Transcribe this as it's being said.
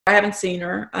I haven't seen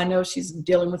her. I know she's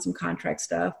dealing with some contract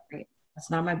stuff. Right. That's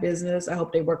not my business. I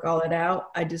hope they work all it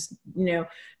out. I just, know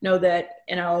that,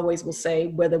 and I always will say,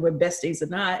 whether we're besties or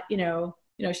not,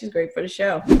 she's great for the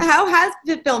show. How has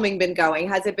the filming been going?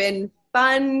 Has it been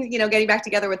fun, getting back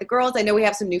together with the girls? I know we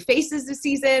have some new faces this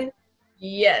season.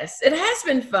 Yes, it has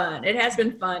been fun. It has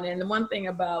been fun. And the one thing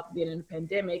about being in a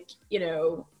pandemic,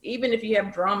 even if you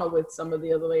have drama with some of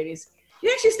the other ladies,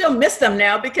 you actually still miss them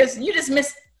now because you just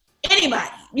miss anybody.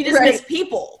 You just miss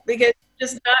people because you're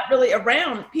just not really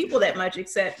around people that much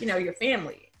except, your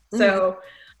family. So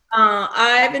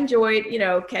I've enjoyed,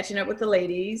 catching up with the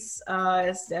ladies.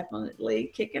 It's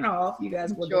definitely kicking off. You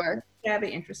guys will have an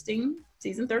interesting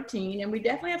season 13, and we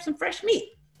definitely have some fresh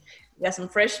meat. We got some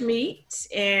fresh meat,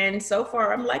 and so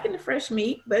far I'm liking the fresh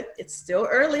meat, but it's still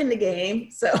early in the game,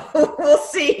 so we'll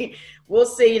see.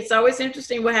 It's always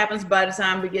interesting what happens by the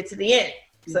time we get to the end.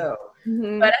 So,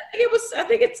 but I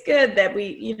think it's good that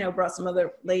we, brought some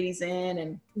other ladies in,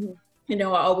 and I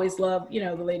always love,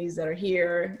 the ladies that are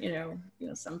here.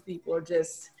 Some people are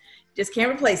just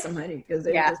can't replace them, honey, because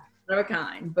they're just one of a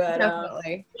kind. But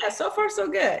definitely, so far so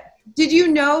good. Did you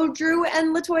know Drew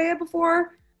and LaToya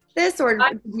before this, or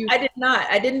I did not.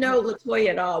 I didn't know LaToya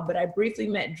at all, but I briefly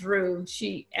met Drew.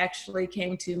 She actually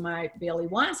came to my Bailey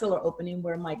Wine Cellar opening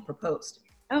where Mike proposed.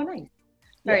 Oh, nice,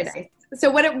 very nice. So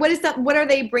what are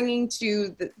they bringing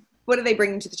to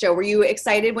the show? Were you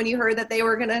excited when you heard that they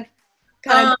were gonna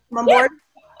kind of come on board?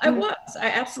 I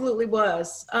absolutely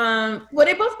was. Well,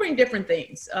 they both bring different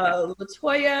things.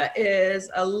 LaToya is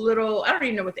a little, I don't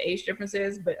even know what the age difference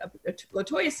is, but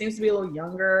LaToya seems to be a little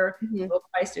younger, a little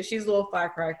feistier. She's a little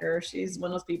firecracker. She's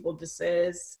one of those people that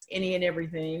says any and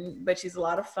everything, but she's a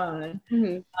lot of fun.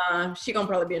 She's gonna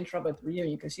probably be in trouble at the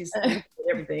reunion because she's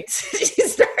everything.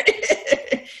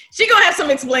 She's gonna have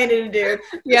some explaining to do.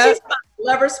 Yeah, I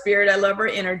love her spirit. I love her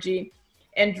energy.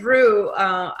 And Drew,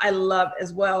 I love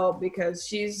as well because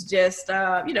she's just,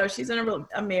 she's in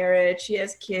a marriage. She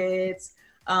has kids.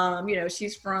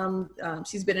 She's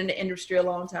she's been in the industry a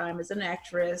long time as an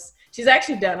actress. She's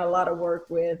actually done a lot of work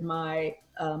with my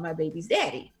baby's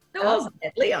daddy,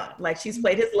 Leon. Like she's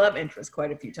played his love interest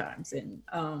quite a few times in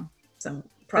some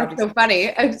projects. That's so funny.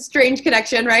 A strange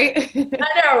connection, right?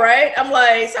 I know, right? I'm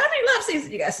like, so how many love scenes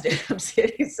you guys do? I'm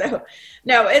serious. So,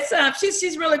 no, it's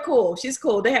she's really cool. She's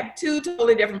cool. They have two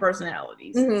totally different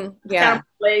personalities. Yeah, kind of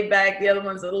laid back. The other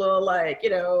one's a little like,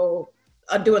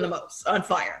 doing the most, on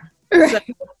fire.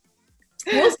 Right.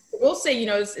 So we'll see.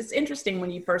 It's interesting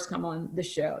when you first come on the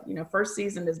show. First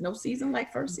season, there's no season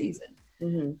like first season.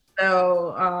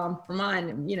 So for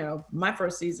mine, my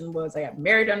first season was I got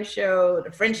married on the show.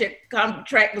 The friendship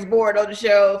contract was board on the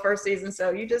show first season. So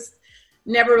you just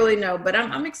never really know. But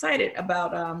I'm excited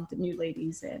about the new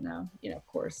ladies and of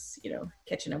course,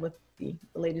 catching up with the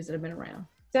ladies that have been around.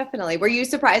 Definitely. Were you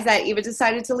surprised that Eva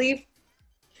decided to leave?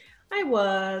 I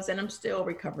was, and I'm still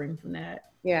recovering from that.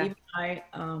 Yeah. Eva and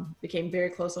I became very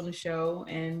close on the show,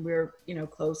 and we're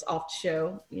close off the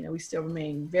show. We still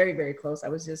remain very, very close.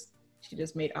 She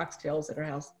just made oxtails at her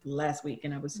house last week,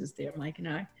 and I was just there, Mike and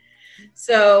I.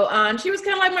 So she was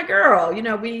kind of like my girl.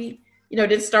 We,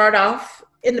 did start off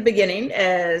in the beginning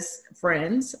as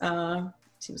friends.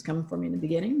 She was coming for me in the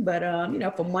beginning, but,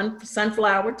 from one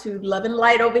sunflower to love and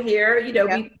light over here,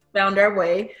 we found our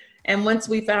way. And once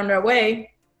we found our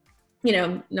way,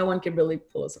 no one could really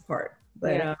pull us apart.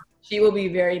 But she will be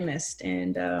very missed.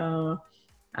 And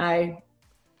I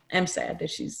am sad that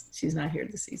she's not here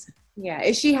this season. Yeah.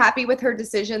 Is she happy with her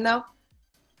decision though?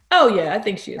 Oh yeah, I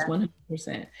think she is 100%.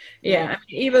 Yeah. I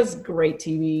mean, Eva's great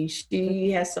TV. She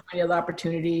has so many other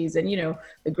opportunities, and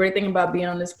the great thing about being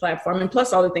on this platform, and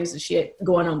plus all the things that she had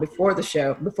going on before the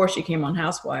show, before she came on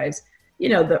Housewives,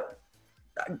 the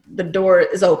door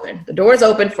is open. The door is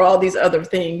open for all these other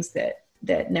things that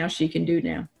now she can do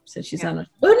now. Since she's on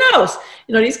who knows?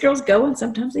 These girls go and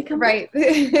sometimes they come right.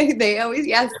 They always,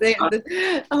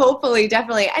 hopefully,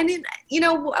 definitely. And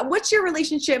what's your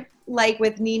relationship like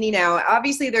with Nene now?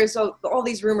 Obviously, there's all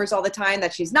these rumors all the time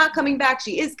that she's not coming back.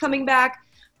 She is coming back.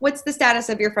 What's the status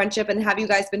of your friendship, and have you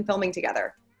guys been filming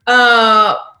together?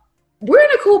 We're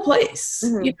in a cool place.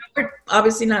 We're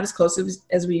obviously not as close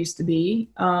as we used to be.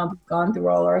 Gone through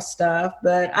all our stuff,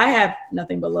 but I have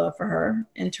nothing but love for her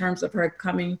in terms of her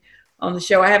coming on the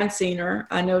show. I haven't seen her.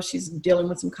 I know she's dealing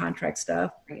with some contract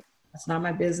stuff. Right. That's not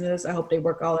my business. I hope they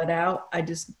work all it out. I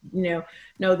just, know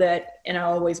that, and I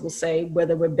always will say,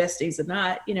 whether we're besties or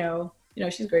not,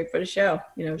 she's great for the show.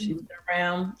 She's been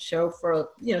around show for,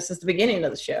 since the beginning of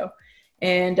the show.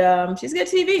 And she's good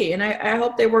TV, and I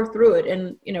hope they work through it.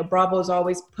 And, Bravo's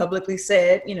always publicly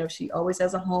said, she always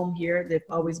has a home here. They've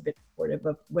always been supportive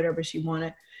of whatever she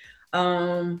wanted.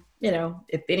 You know,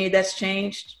 if any of that's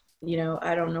changed, you know,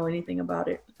 I don't know anything about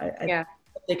it. I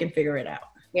hope they can figure it out.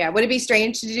 Yeah. Would it be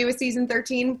strange to do a season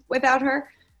 13 without her?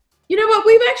 You know what?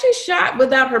 We've actually shot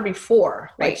without her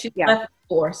before. Right. Like she left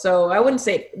before. So I wouldn't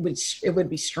say it would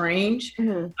be strange.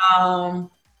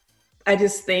 I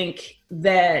just think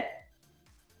that,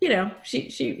 you know,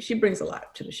 she brings a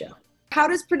lot to the show. How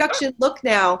does production look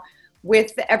now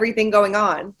with everything going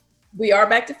on? We are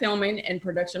back to filming, and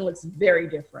production looks very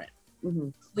different.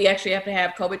 We actually have to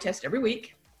have COVID tests every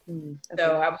week. Okay.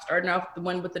 So I was starting off with the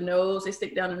one with the nose. They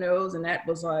stick down the nose, and that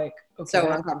was like, okay, so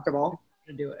uncomfortable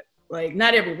to do it. Like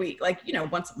not every week, like, you know,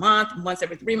 once a month, once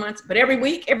every 3 months, but every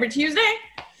week, every Tuesday,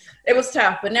 it was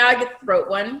tough. But now I get the throat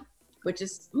one, which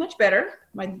is much better.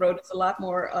 My throat is a lot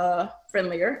more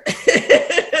friendlier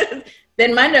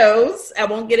than my nose. I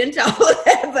won't get into all of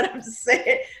that, but I'm just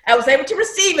saying I was able to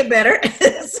receive it better.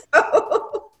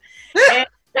 So, and,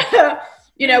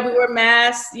 you know, we wear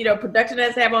masks. You know, production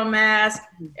has to have on masks.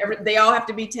 They all have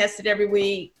to be tested every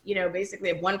week. You know, basically,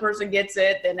 if one person gets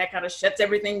it, then that kind of shuts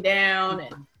everything down.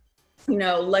 And you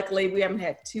know, luckily, we haven't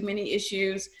had too many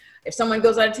issues. If someone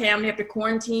goes out of town, they have to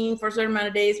quarantine for a certain amount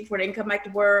of days before they can come back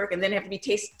to work, and then have to be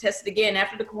tested again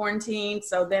after the quarantine.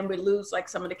 So then we lose like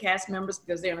some of the cast members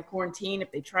because they're in a quarantine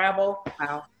if they travel.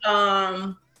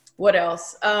 Wow. What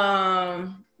else?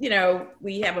 You know,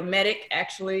 we have a medic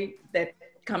actually that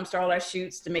comes to all our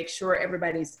shoots to make sure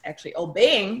everybody's actually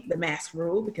obeying the mask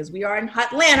rule, because we are in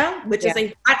Atlanta, which is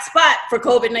a hot spot for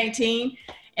COVID-19,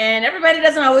 and everybody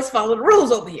doesn't always follow the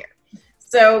rules over here.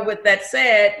 So with that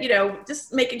said, you know,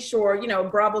 just making sure, you know,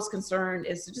 Bravo's concern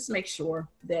is to just make sure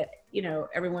that, you know,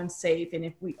 everyone's safe. And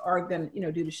if we are going to, you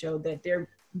know, do the show, that they're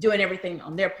doing everything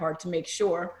on their part to make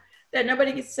sure that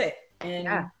nobody gets sick.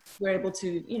 And we're able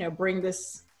to, you know, bring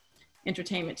this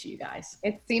entertainment to you guys.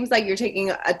 It seems like you're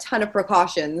taking a ton of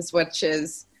precautions, which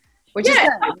is good.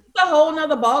 It's a whole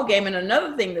nother ball game. And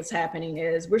another thing that's happening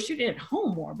is we're shooting at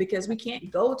home more because we can't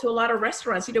go to a lot of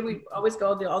restaurants. You know, we always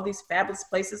go to all these fabulous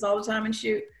places all the time and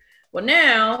shoot. Well,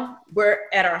 now we're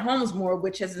at our homes more,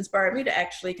 which has inspired me to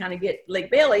actually kind of get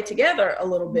Lake Bailey together a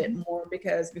little bit more,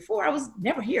 because before I was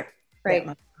never here. Right.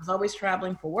 I was always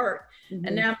traveling for work.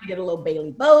 And now I'm gonna get a little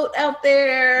Bailey boat out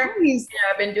there. Nice. You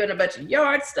know, I've been doing a bunch of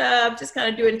yard stuff, just kind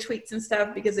of doing tweaks and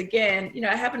stuff, because again, you know,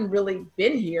 I haven't really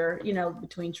been here, you know,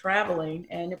 between traveling,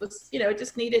 and it was, you know, it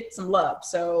just needed some love.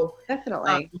 So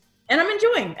definitely. And I'm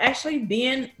enjoying actually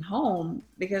being home,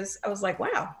 because I was like,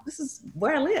 wow, this is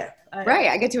where I live.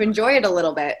 I get to enjoy it a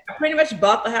little bit. I pretty much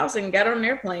bought the house and got on an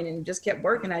airplane and just kept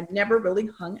working. I never really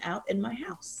hung out in my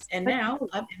house. And now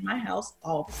I'm in my house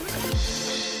all the time.